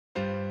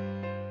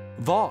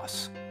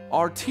Voss,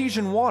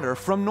 artesian water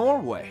from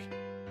Norway.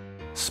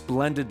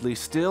 Splendidly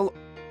still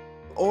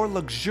or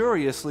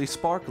luxuriously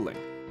sparkling.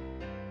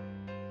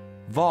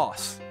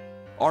 Voss,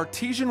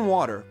 artesian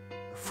water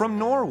from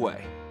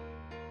Norway.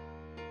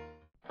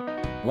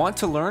 Want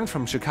to learn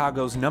from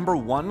Chicago's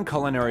 #1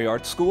 culinary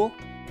arts school?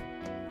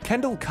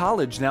 Kendall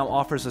College now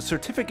offers a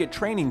certificate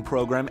training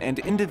program and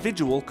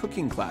individual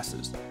cooking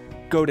classes.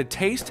 Go to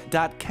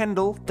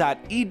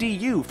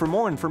taste.kendall.edu for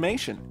more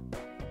information.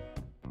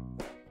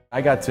 I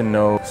got to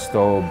know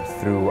stove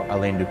through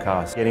Alain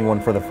Ducasse. Getting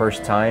one for the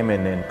first time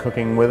and then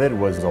cooking with it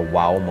was a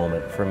wow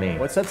moment for me.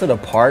 What sets it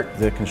apart,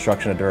 the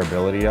construction and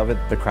durability of it,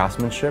 the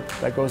craftsmanship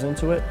that goes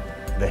into it,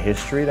 the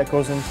history that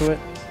goes into it.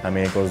 I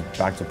mean, it goes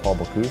back to Paul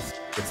Bocuse.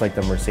 It's like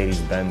the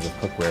Mercedes-Benz of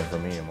cookware for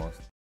me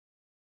almost.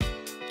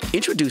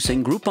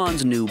 Introducing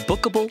Groupon's new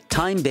bookable,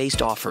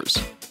 time-based offers.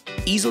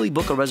 Easily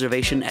book a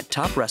reservation at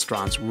top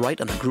restaurants right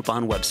on the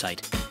Groupon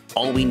website.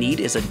 All we need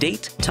is a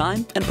date,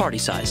 time, and party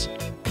size.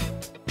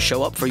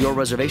 Show up for your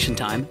reservation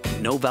time,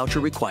 no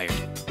voucher required.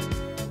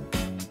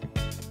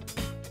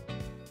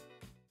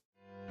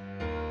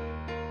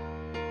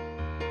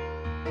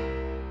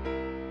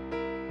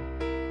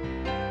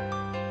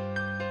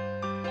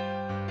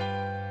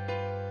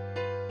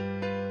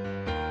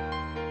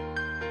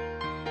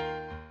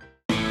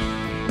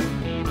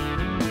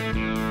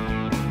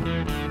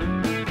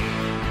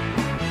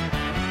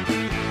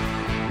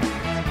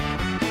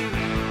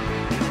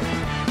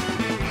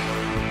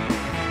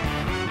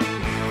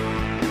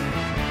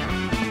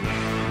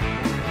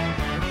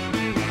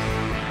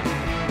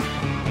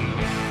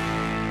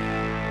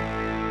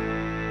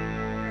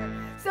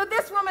 So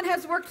this woman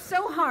has worked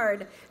so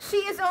hard. She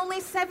is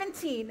only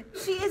 17.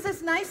 She is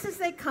as nice as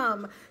they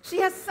come. She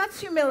has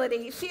such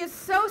humility. She is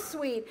so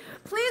sweet.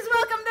 Please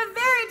welcome the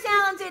very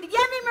talented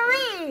Yemie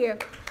Marie.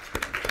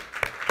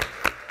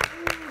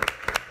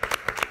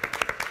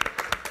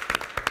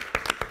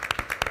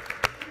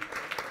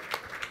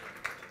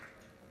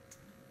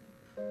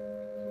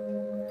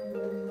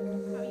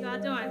 How you all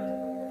doing?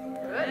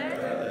 Good.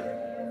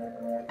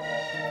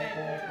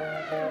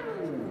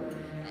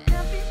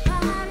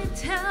 Everybody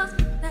tells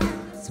me that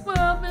this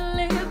world we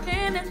live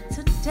in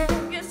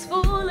today is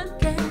full of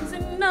games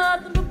and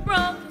nothing but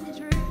broken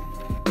dreams.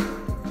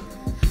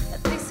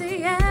 They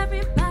say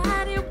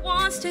everybody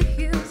wants to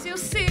use you,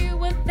 see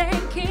what they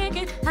can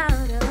get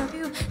out of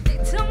you. They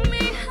tell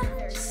me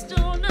I just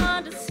don't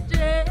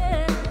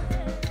understand.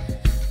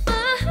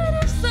 But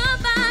if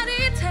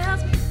somebody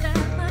tells me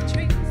that my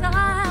dreams are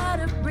out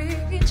of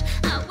reach,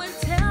 I would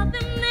tell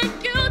them that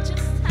you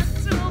just have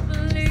to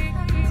believe.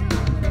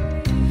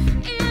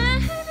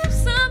 And if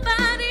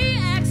somebody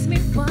asks me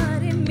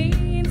what it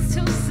means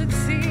to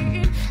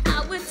succeed,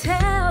 I would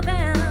tell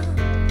them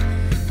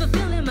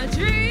fulfilling my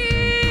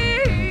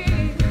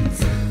dreams.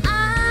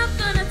 I'm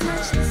gonna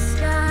touch the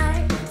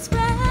sky,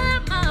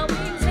 spread my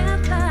wings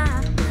and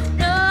fly.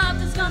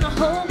 Nothing's gonna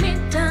hold me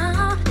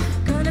down.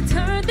 Gonna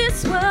turn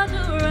this world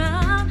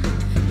around.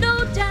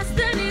 No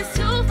destiny's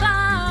too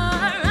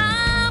far.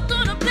 I'm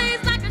gonna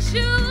blaze like a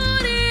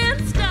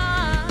shooting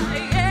star.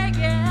 Yeah,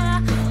 yeah.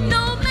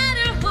 No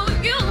matter who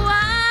you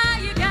are,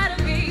 you gotta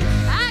be,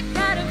 I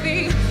gotta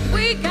be,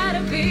 we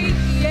gotta be.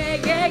 Yeah,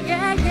 yeah,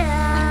 yeah,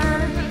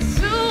 yeah.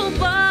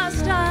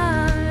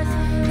 Superstars.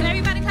 Can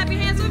everybody clap your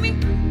hands with me?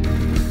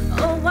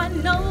 Oh, I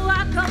know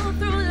I go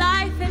through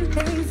life and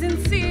things and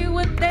see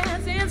what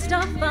there's in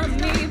store for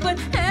me, but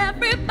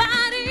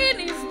everybody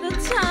needs the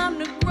time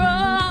to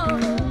grow.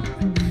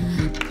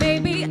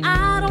 Maybe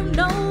I don't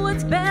know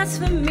what's best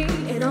for me.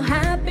 It'll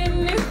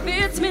happen if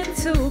it's meant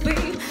to be.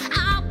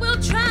 I will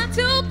try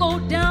to go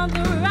down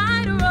the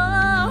right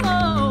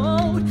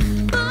road.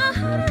 But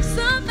if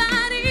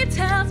somebody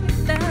tells me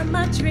that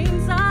my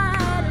dreams are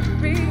out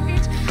of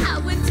reach, I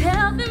would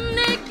tell them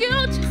that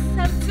you just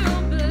have to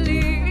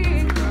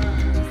believe.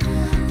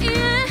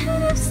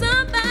 And if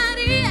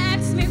somebody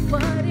asks me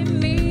what it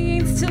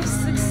means to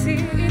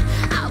succeed,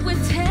 I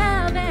would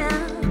tell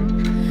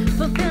them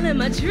fulfilling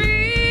my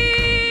dreams.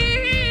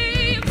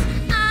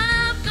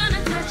 I'm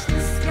gonna touch the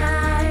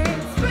sky,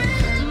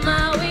 spread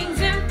my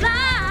wings and fly.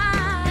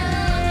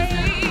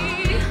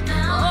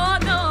 Oh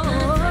no,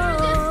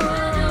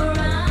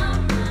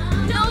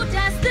 no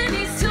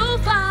destiny's too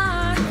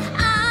far.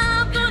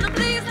 I'm gonna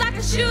blaze like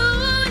a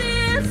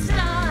shooting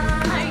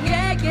star.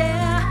 Yeah,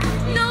 yeah.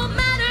 No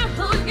matter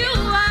who you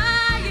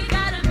are, you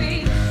gotta be,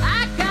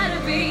 I gotta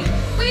be,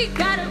 we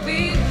gotta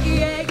be.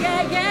 Yeah,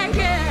 yeah, yeah,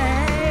 yeah.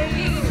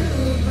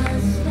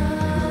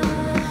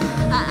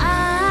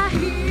 I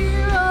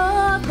hear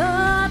all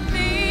the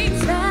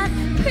things that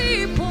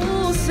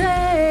people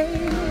say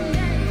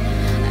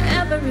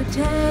every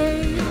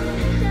day,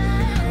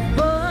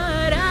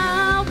 but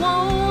I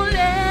won't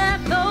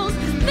let those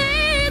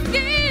things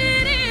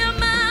get in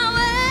my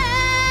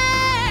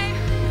way.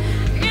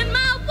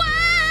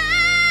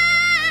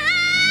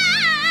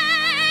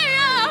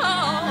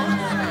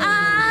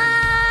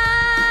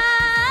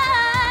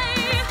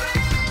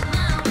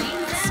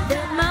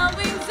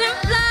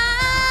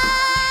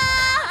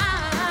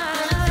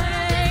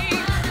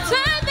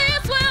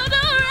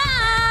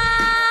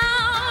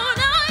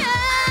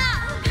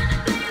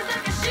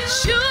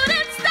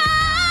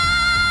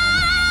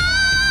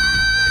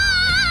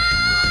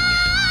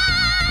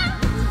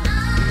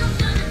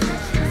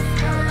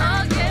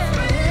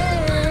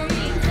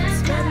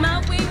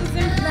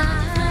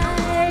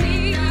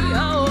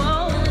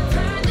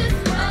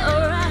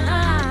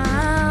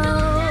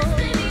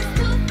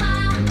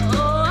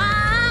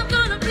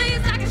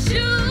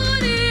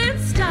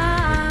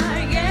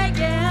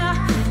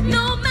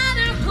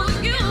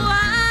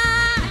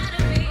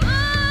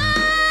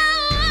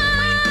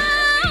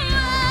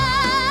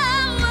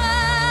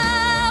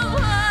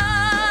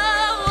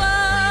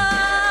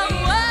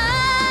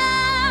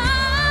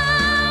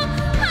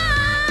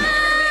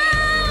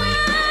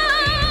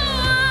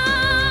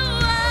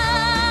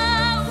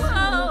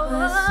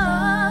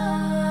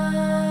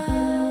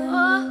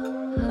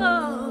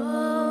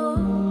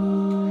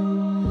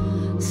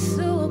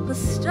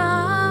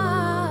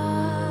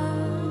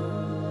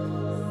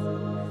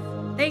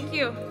 Thank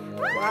you.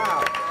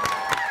 Wow.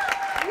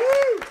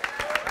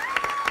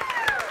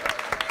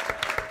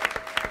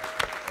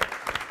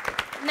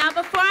 Now,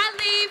 before I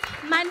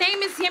leave, my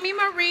name is Yemie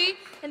Marie,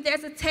 and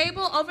there's a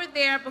table over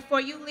there before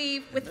you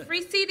leave with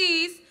free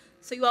CDs,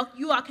 so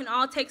you all can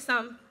all take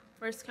some.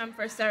 First come,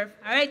 first serve.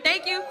 All right,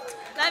 thank you.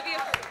 Love you.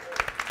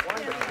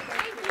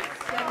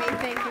 Yemie,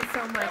 thank you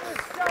so much.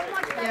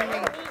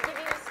 Yemie.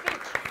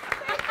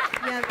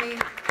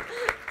 Yemie.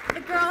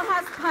 The girl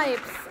has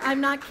pipes. I'm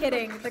not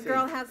kidding. The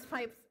girl has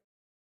pipes.